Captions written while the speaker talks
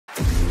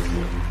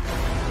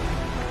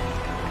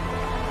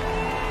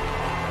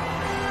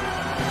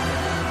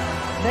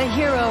the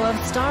hero of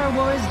Star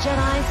Wars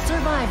Jedi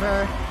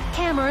Survivor,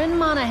 Cameron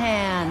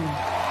Monaghan.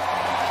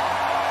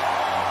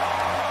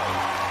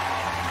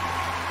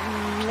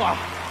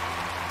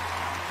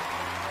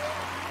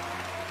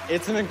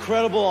 It's an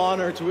incredible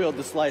honor to wield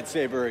this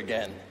lightsaber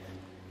again.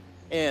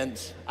 And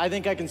I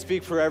think I can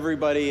speak for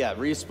everybody at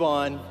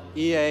Respawn,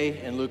 EA,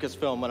 and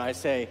Lucasfilm when I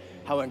say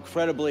how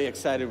incredibly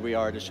excited we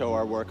are to show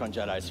our work on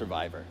Jedi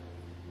Survivor.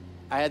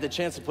 I had the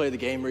chance to play the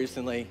game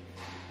recently,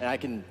 and I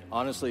can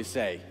honestly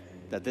say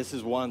that this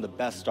is one of the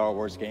best Star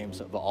Wars games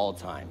of all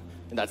time,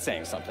 and that's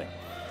saying something.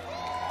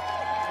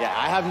 Yeah,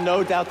 I have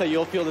no doubt that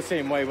you'll feel the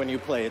same way when you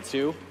play it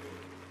too,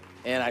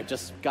 and I've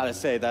just got to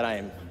say that I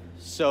am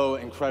so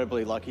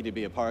incredibly lucky to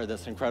be a part of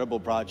this incredible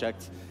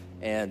project,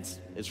 and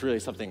it's really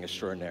something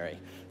extraordinary.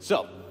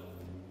 So,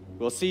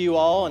 we'll see you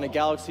all in a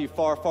galaxy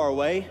far, far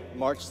away,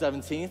 March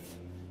 17th,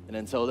 and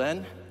until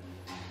then,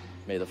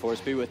 may the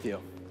Force be with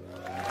you.